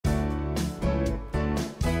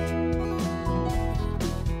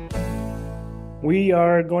We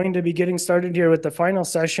are going to be getting started here with the final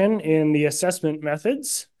session in the assessment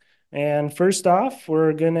methods. And first off,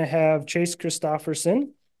 we're going to have Chase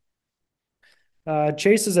Christopherson.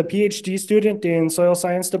 Chase is a PhD student in soil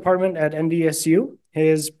science department at NDSU.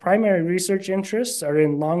 His primary research interests are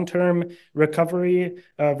in long-term recovery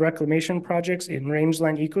of reclamation projects in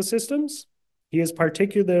rangeland ecosystems. He is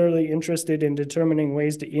particularly interested in determining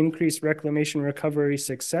ways to increase reclamation recovery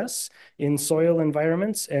success in soil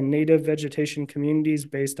environments and native vegetation communities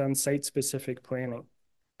based on site-specific planning.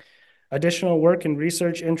 Additional work and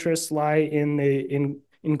research interests lie in the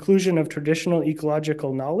inclusion of traditional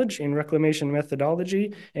ecological knowledge in reclamation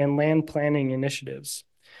methodology and land planning initiatives.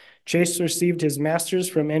 Chase received his master's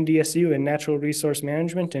from NDSU in natural resource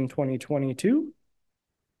management in 2022.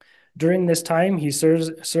 During this time, he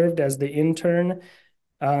served as the intern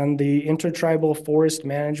on the Intertribal Forest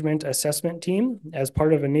Management Assessment Team as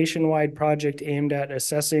part of a nationwide project aimed at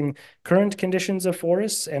assessing current conditions of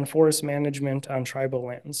forests and forest management on tribal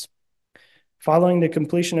lands. Following the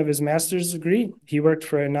completion of his master's degree, he worked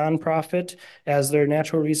for a nonprofit as their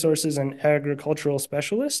natural resources and agricultural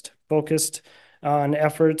specialist, focused on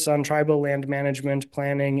efforts on tribal land management,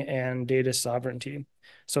 planning, and data sovereignty.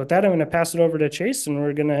 So with that, I'm going to pass it over to Chase, and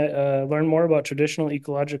we're going to learn more about traditional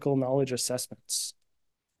ecological knowledge assessments.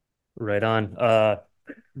 Right on.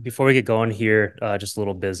 Before we get going here, just a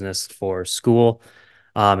little business for school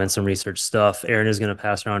and some research stuff. Aaron is going to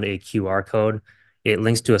pass around a QR code. It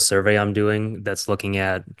links to a survey I'm doing that's looking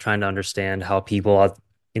at trying to understand how people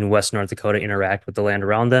in West North Dakota interact with the land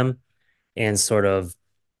around them and sort of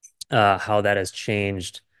how that has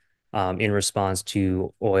changed in response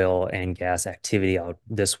to oil and gas activity out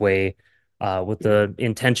this way, with the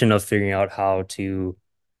intention of figuring out how to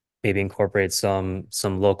maybe incorporate some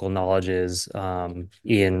local knowledges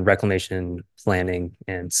in reclamation planning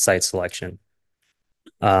and site selection.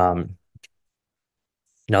 Um,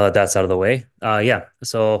 Now that that's out of the way, yeah.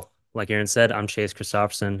 So, like Aaron said, I'm Chase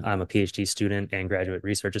Christopherson. I'm a PhD student and graduate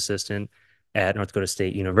research assistant at North Dakota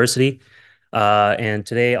State University. And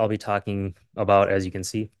today I'll be talking about, as you can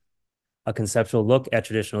see, a conceptual look at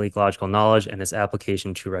traditional ecological knowledge and its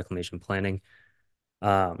application to reclamation planning.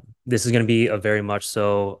 This is going to be a very much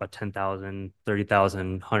so a 10,000,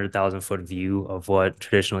 30,000, 100,000 foot view of what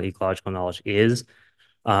traditional ecological knowledge is.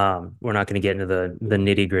 We're not going to get into the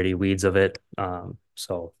nitty gritty weeds of it.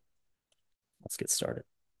 So let's get started.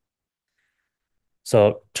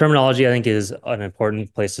 So terminology, I think, is an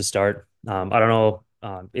important place to start. I don't know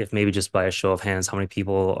if maybe just by a show of hands, how many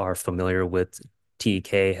people are familiar with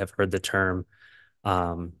TEK, have heard the term.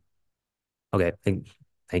 Um, okay,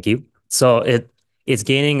 thank you. So it's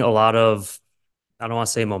gaining a lot of, I don't want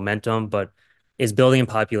to say momentum, but it's building in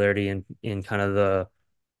popularity in kind of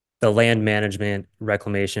the land management,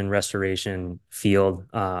 reclamation, restoration field.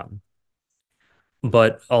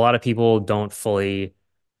 But a lot of people don't fully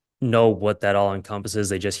know what that all encompasses.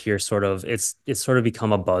 They just hear sort of it's sort of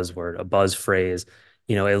become a buzzword, a buzz phrase.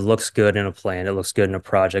 It looks good in a plan, it looks good in a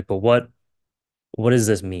project, but what does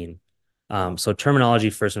this mean? So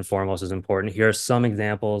terminology first and foremost is important. Here are some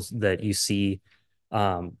examples that you see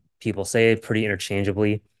people say pretty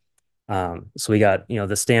interchangeably. So we got,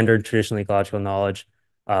 the standard traditional ecological knowledge,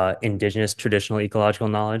 indigenous traditional ecological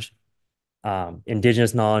knowledge,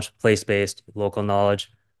 indigenous knowledge, place-based, local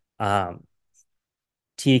knowledge. Um,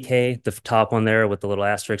 TK, the top one there with the little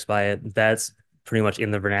asterisk by it, that's pretty much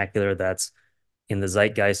in the vernacular. That's in the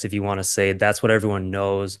zeitgeist, if you want to say. That's what everyone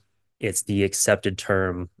knows. It's the accepted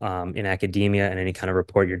term in academia and any kind of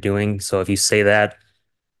report you're doing. So if you say that,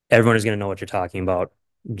 everyone is going to know what you're talking about,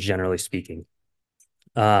 generally speaking.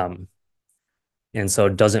 And so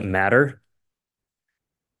it doesn't matter.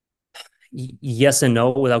 Yes and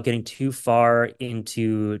no, without getting too far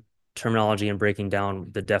into terminology and breaking down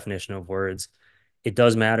the definition of words. It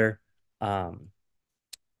does matter. Um,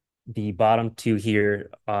 the bottom two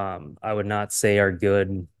here, I would not say are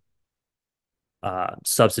good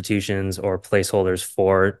substitutions or placeholders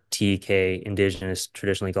for TK, indigenous,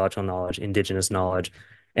 traditional ecological knowledge, indigenous knowledge,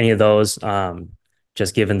 any of those,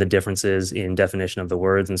 just given the differences in definition of the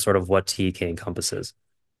words and sort of what TK encompasses.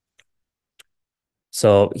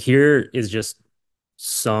 So here is just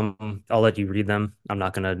I'll let you read them. I'm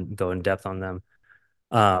not going to go in depth on them.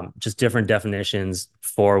 Just different definitions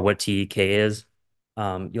for what TEK is.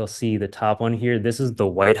 You'll see the top one here. This is the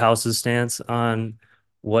White House's stance on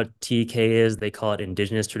what TEK is. They call it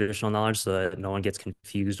indigenous traditional knowledge so that no one gets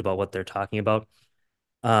confused about what they're talking about.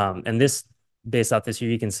 And this, based off this year,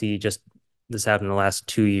 you can see just this happened in the last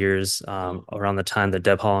 2 years, around the time that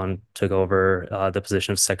Deb Haaland took over the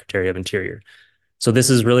position of Secretary of Interior. So this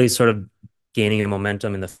is really sort of gaining a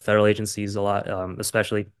momentum in the federal agencies a lot,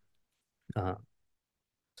 especially.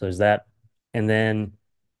 So there's that. And then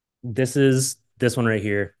this one right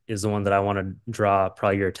here is the one that I want to draw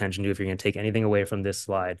probably your attention to if you're going to take anything away from this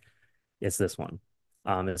slide. It's this one.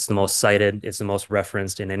 It's the most cited, it's the most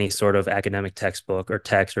referenced in any sort of academic textbook or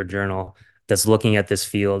text or journal that's looking at this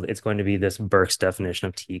field. It's going to be this Burke's definition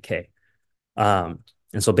of TEK. Um,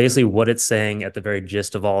 and so basically, what it's saying at the very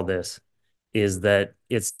gist of all this is that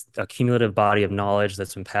it's a cumulative body of knowledge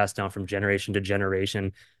that's been passed down from generation to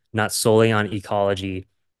generation, not solely on ecology,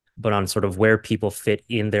 but on sort of where people fit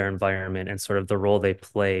in their environment and sort of the role they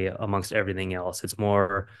play amongst everything else. It's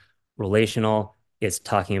more relational. It's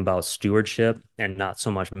talking about stewardship and not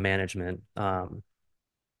so much management.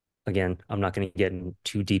 Again, I'm not going to get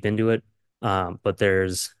too deep into it, but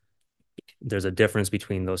there's a difference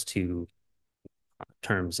between those two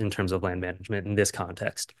terms in terms of land management in this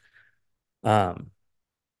context. Um,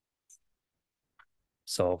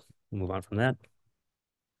 so move on from that.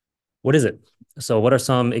 What is it? So what are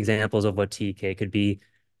some examples of what TK could be?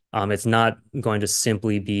 It's not going to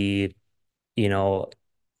simply be, you know,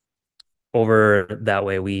 over that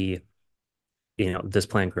way this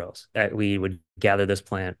plant grows. We would gather this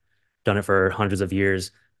plant, done it for hundreds of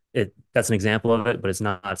years. That's an example of it, but it's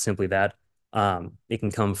not simply that. It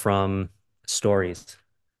can come from stories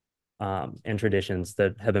and traditions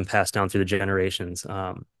that have been passed down through the generations.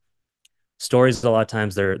 Stories a lot of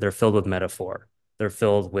times they're filled with metaphor. They're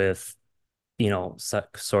filled with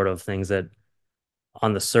sort of things that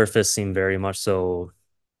on the surface seem very much so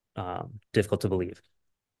difficult to believe.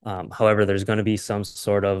 However, there's going to be some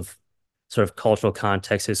sort of cultural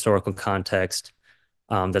context, historical context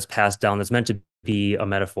that's passed down that's meant to be a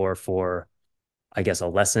metaphor for, I guess, a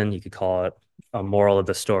lesson. You could call it a moral of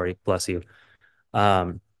the story. Bless you.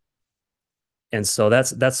 Um, and so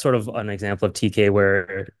that's sort of an example of TK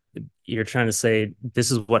where you're trying to say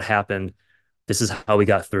this is what happened, this is how we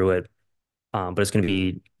got through it, but it's going to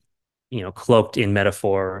be cloaked in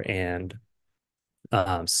metaphor and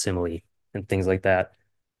simile and things like that.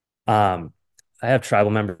 Um, I have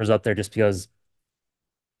tribal members up there just because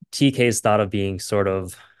TK is thought of being sort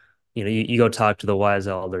of, you go talk to the wise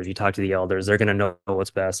elders, you talk to the elders, they're going to know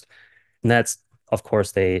what's best. And that's, of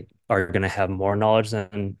course, they are going to have more knowledge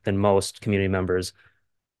than most community members.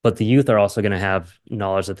 But the youth are also going to have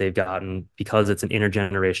knowledge that they've gotten because it's an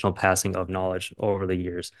intergenerational passing of knowledge over the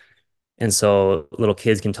years. And so little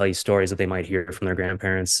kids can tell you stories that they might hear from their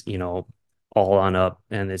grandparents, all on up.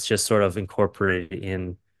 And it's just sort of incorporated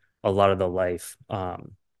in a lot of the life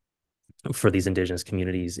for these indigenous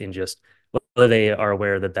communities in just whether they are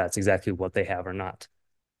aware that that's exactly what they have or not.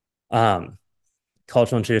 Um,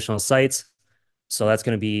 Cultural and traditional sites. So that's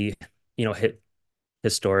going to be,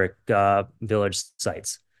 historic village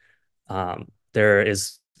sites. There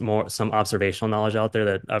is some observational knowledge out there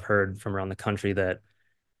that I've heard from around the country that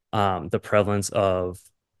the prevalence of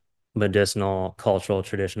medicinal, cultural,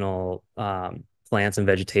 traditional plants and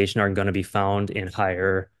vegetation are going to be found in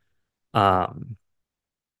higher um,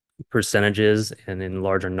 percentages and in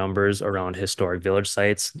larger numbers around historic village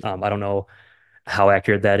sites. I don't know how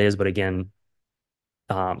accurate that is, but again,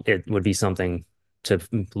 it would be something to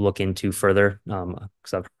look into further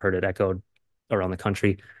because I've heard it echoed around the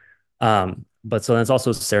country. But so that's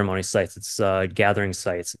also ceremony sites. It's gathering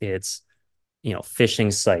sites. It's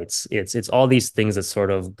fishing sites. It's all these things that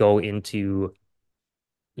sort of go into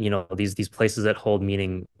these places that hold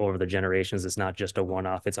meaning over the generations. It's not just a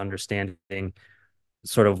one-off. It's understanding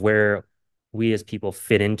sort of where we as people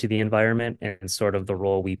fit into the environment and sort of the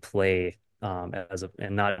role we play and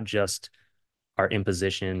not just our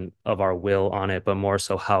imposition of our will on it, but more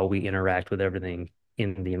so how we interact with everything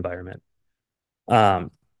in the environment. Um,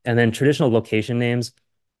 and then traditional location names.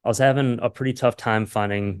 I was having a pretty tough time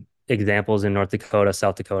finding examples in North Dakota,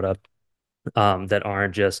 South Dakota, that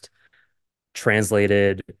aren't just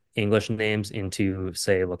translated English names into,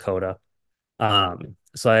 say, Lakota.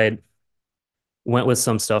 So I went with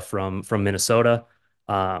some stuff from Minnesota.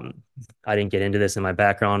 I didn't get into this in my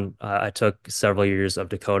background. I took several years of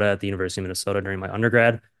Dakota at the University of Minnesota during my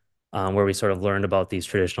undergrad, where we sort of learned about these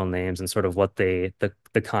traditional names and sort of what the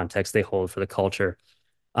context they hold for the culture.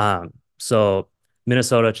 So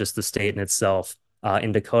Minnesota, just the state in itself,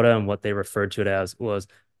 in Dakota, and what they referred to it as was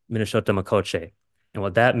Minnesota Makoche. And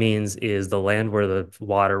what that means is the land where the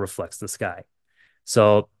water reflects the sky.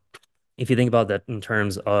 So if you think about that in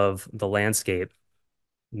terms of the landscape,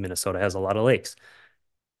 Minnesota has a lot of lakes.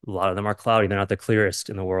 A lot of them are cloudy. They're not the clearest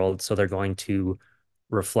in the world. So they're going to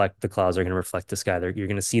reflect the clouds. They're going to reflect the sky. You're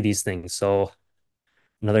going to see these things. So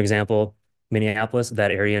another example, Minneapolis,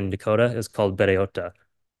 that area in Dakota is called Bereota,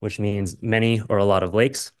 which means many or a lot of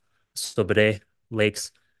lakes. So Bede,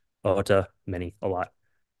 lakes, Ota, many, a lot.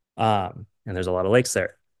 And there's a lot of lakes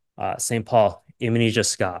there. St. Paul, Imminija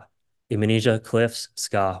Ska, Imminija Cliffs,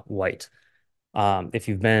 Ska White. If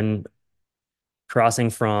you've been crossing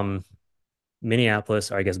from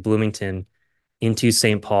Minneapolis, or I guess Bloomington, into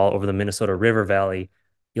St. Paul over the Minnesota River Valley,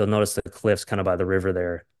 you'll notice the cliffs kind of by the river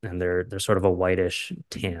there, and they're sort of a whitish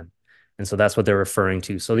tan. And so that's what they're referring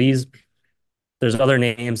to. So there's other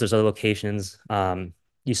names, there's other locations.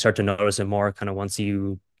 You start to notice it more kind of once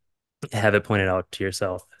you have it pointed out to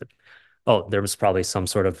yourself. Oh, there was probably some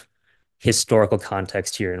sort of historical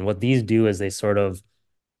context here. And what these do is they sort of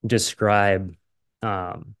describe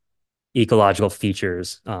um, ecological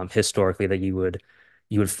features historically that you would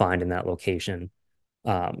find in that location.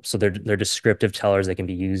 So they're descriptive tellers. They can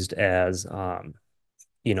be used as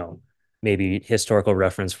you know maybe historical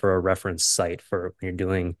reference for a reference site for when you're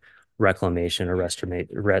doing reclamation or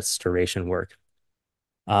restoration work.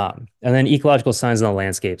 And then ecological signs in the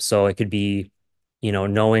landscape. So it could be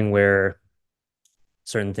knowing where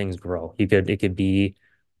certain things grow. It could be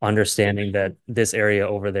understanding that this area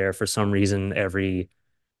over there for some reason every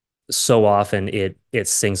so often it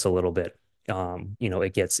sinks a little bit.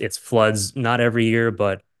 It's floods not every year,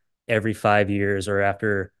 but every 5 years or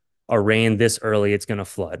after a rain this early, it's going to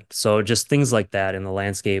flood. So just things like that in the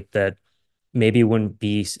landscape that maybe wouldn't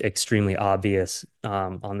be extremely obvious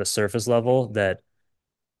on the surface level that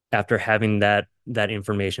after having that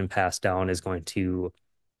information passed down is going to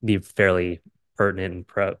be fairly pertinent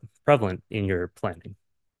and prevalent in your planning.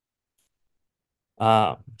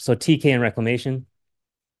 So TK and reclamation,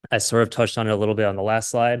 I sort of touched on it a little bit on the last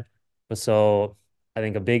slide, but so I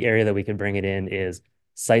think a big area that we could bring it in is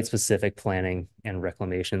site-specific planning and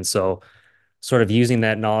reclamation. So sort of using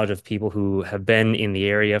that knowledge of people who have been in the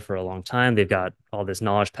area for a long time, they've got all this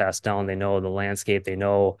knowledge passed down, they know the landscape, they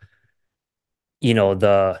know,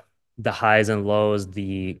 the highs and lows,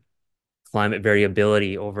 the climate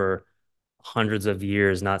variability over hundreds of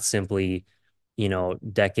years, not simply,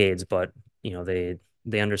 decades, but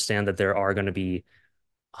they understand that there are going to be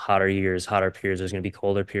hotter years, hotter periods, there's going to be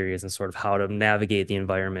colder periods, and sort of how to navigate the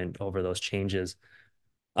environment over those changes,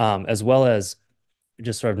 as well as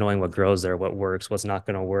just sort of knowing what grows there, what works, what's not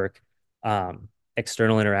going to work,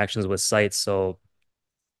 external interactions with sites. So,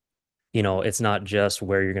 it's not just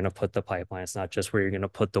where you're going to put the pipeline, it's not just where you're going to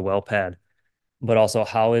put the well pad, but also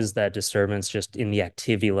how is that disturbance just in the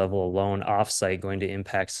activity level alone offsite going to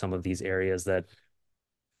impact some of these areas that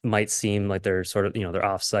might seem like they're sort of, they're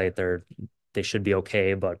offsite, they should be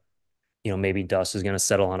okay, but maybe dust is going to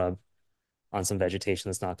settle on some vegetation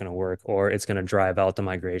that's not going to work, or it's going to drive out the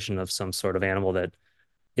migration of some sort of animal that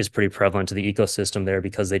is pretty prevalent to the ecosystem there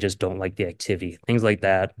because they just don't like the activity, things like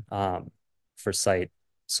that, for site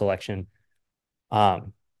selection.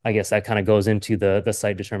 I guess that kind of goes into the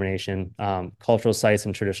site determination. Cultural sites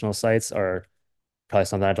and traditional sites are probably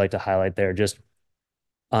something I'd like to highlight there, just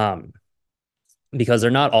um, because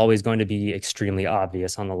they're not always going to be extremely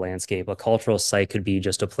obvious on the landscape. A cultural site could be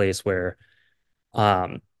just a place where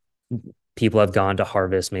um, people have gone to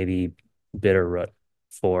harvest maybe bitter root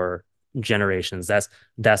for generations.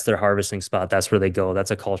 That's their harvesting spot. That's where they go.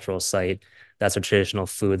 That's a cultural site. That's a traditional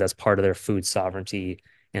food. That's part of their food sovereignty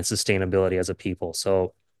and sustainability as a people.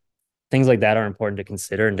 So things like that are important to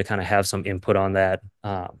consider and to kind of have some input on that,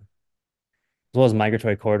 as well as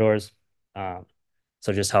migratory corridors. Um,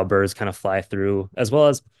 so just how birds kind of fly through, as well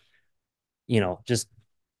as just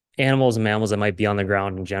animals and mammals that might be on the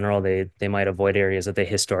ground in general. They might avoid areas that they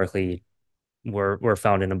historically were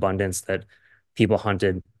found in abundance that people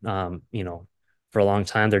hunted, for a long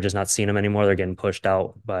time. They're just not seeing them anymore. They're getting pushed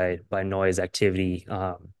out by noise, activity,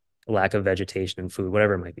 lack of vegetation and food,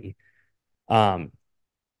 whatever it might be. Um,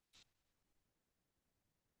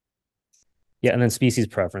 yeah, and then species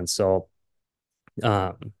preference. So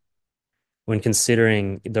um, when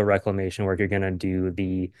considering the reclamation work, you're going to do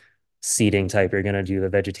the seeding type, you're going to do the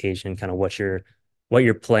vegetation, kind of what you're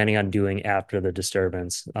planning on doing after the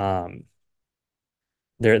disturbance.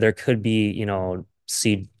 There could be,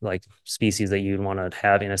 seed like species that you'd want to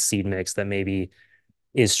have in a seed mix that maybe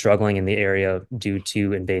is struggling in the area due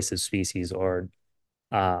to invasive species, or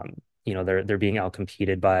they're being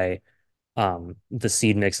outcompeted by the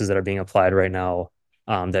seed mixes that are being applied right now,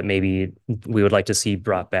 that maybe we would like to see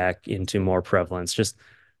brought back into more prevalence. Just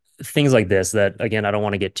things like this that, again, I don't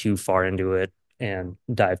want to get too far into it and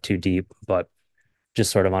dive too deep, but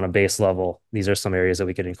just sort of on a base level, these are some areas that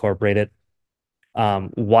we could incorporate it.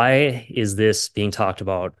 Why is this being talked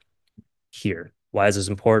about here? Why is this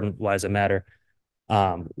important? Why does it matter?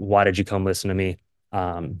 Why did you come listen to me?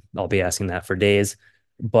 I'll be asking that for days.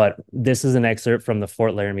 But this is an excerpt from the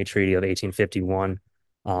Fort Laramie Treaty of 1851.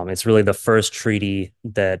 It's really the first treaty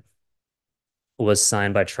that was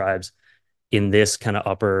signed by tribes in this kind of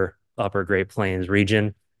upper Great Plains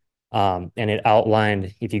region. And it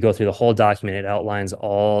outlined, if you go through the whole document, it outlines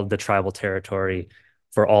all the tribal territory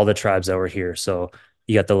for all the tribes that were here. So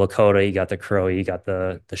you got the Lakota, you got the Crow, you got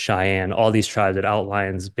the Cheyenne, all these tribes. It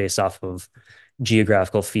outlines based off of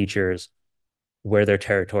geographical features where their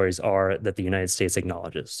territories are that the United States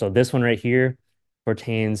acknowledges. So this one right here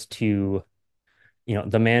pertains to,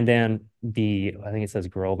 the Mandan, I think it says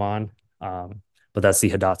Grovan, but that's the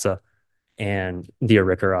Hidatsa and the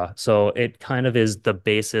Arikara. So it kind of is the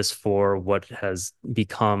basis for what has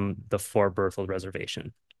become the Fort Berthold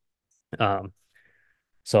Reservation. Um,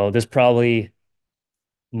 so this probably,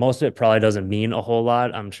 most of it probably doesn't mean a whole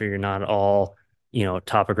lot. I'm sure you're not all,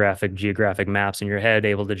 topographic, geographic maps in your head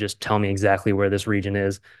able to just tell me exactly where this region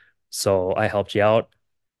is. So I helped you out.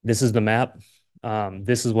 This is the map.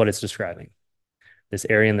 This is what it's describing, this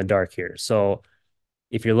area in the dark here. So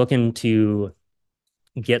if you're looking to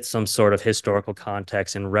get some sort of historical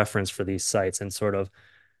context and reference for these sites and sort of,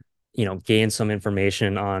 gain some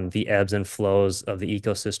information on the ebbs and flows of the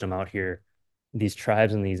ecosystem out here, these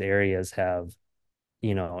tribes in these areas have,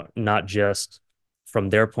 not just from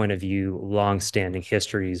their point of view, long-standing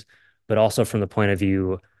histories, but also from the point of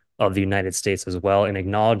view of the United States as well, and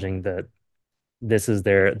acknowledging that this is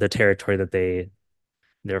the territory that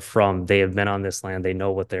they're from. They have been on this land. They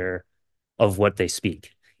know what they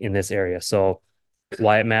speak in this area. So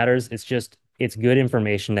why it matters, it's good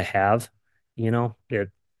information to have, it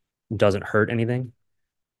doesn't hurt anything.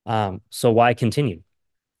 So why continue?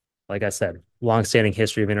 Like I said, long-standing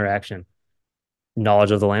history of interaction,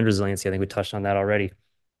 knowledge of the land resiliency. I think we touched on that already.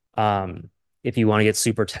 Um, if you want to get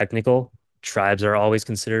super technical, tribes are always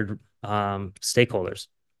considered stakeholders.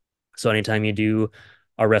 So anytime you do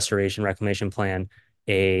a restoration reclamation plan,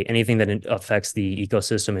 anything that affects the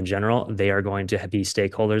ecosystem in general, they are going to be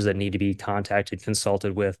stakeholders that need to be contacted,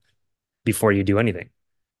 consulted with before you do anything.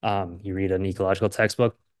 You read an ecological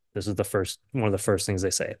textbook, this is one of the first things they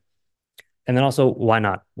say. And then also, why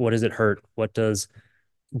not? What does it hurt? What does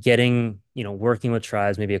working with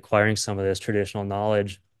tribes, maybe acquiring some of this traditional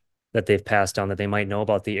knowledge that they've passed down that they might know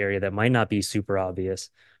about the area that might not be super obvious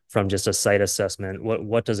from just a site assessment.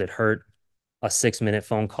 What does it hurt? A 6-minute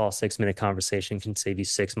phone call, 6-minute conversation can save you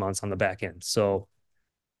 6 months on the back end. So,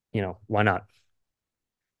 why not?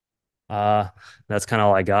 Uh, that's kind of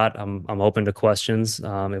all I got. I'm open to questions.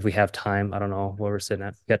 If we have time, I don't know where we're sitting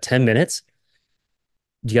at. We got 10 minutes.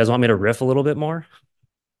 Do you guys want me to riff a little bit more?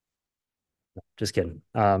 Just kidding.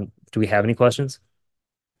 Do we have any questions?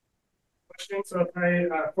 Question. So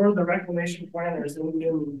if for the reclamation planners in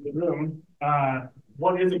the room,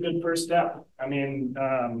 what is a good first step? I mean,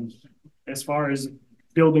 as far as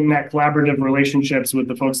building that collaborative relationships with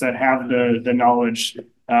the folks that have the knowledge,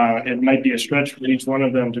 it might be a stretch for each one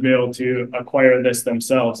of them to be able to acquire this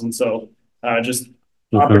themselves. And so just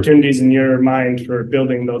opportunities in your mind for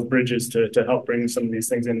building those bridges to help bring some of these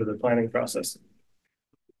things into the planning process.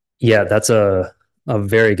 Yeah, that's a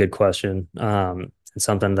very good question. It's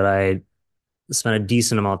something that I spent a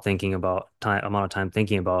decent amount of time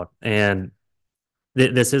thinking about. And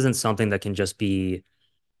this isn't something that can just be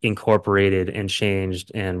incorporated and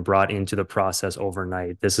changed and brought into the process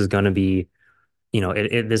overnight. This is going to be,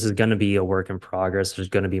 this is going to be a work in progress. There's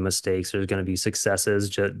going to be mistakes. There's going to be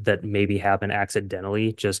successes that maybe happen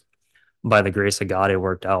accidentally. Just by the grace of God, it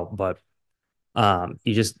worked out. But I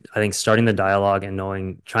think starting the dialogue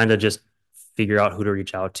and trying to just figure out who to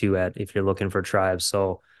reach out to if you're looking for tribes.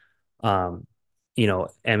 So, um,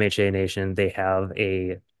 MHA Nation, they have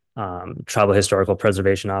a tribal historical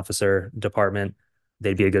preservation officer department.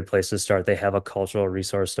 They'd be a good place to start. They have a cultural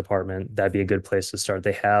resource department. That'd be a good place to start.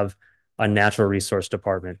 They have a natural resource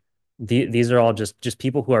department. These are all just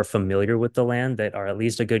people who are familiar with the land that are at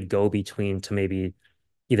least a good go between to maybe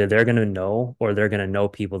either they're going to know or they're going to know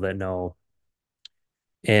people that know.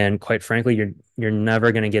 And quite frankly, you're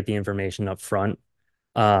never going to get the information up front.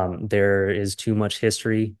 There is too much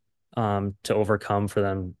history to overcome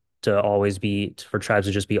for tribes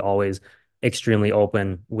to just be always extremely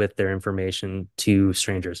open with their information to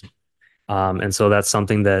strangers. And so that's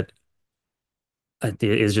something that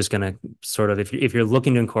is just going to sort of, if you're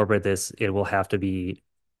looking to incorporate this, it will have to be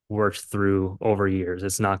worked through over years.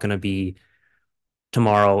 It's not going to be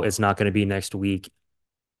tomorrow. It's not going to be next week.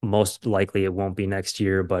 Most likely it won't be next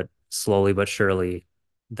year, but slowly but surely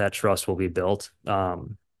that trust will be built.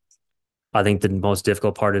 I think the most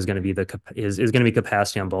difficult part is going to be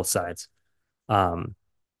capacity on both sides,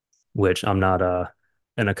 which I'm not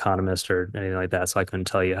an economist or anything like that, so I couldn't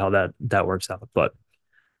tell you how that works out. But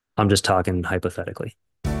I'm just talking hypothetically.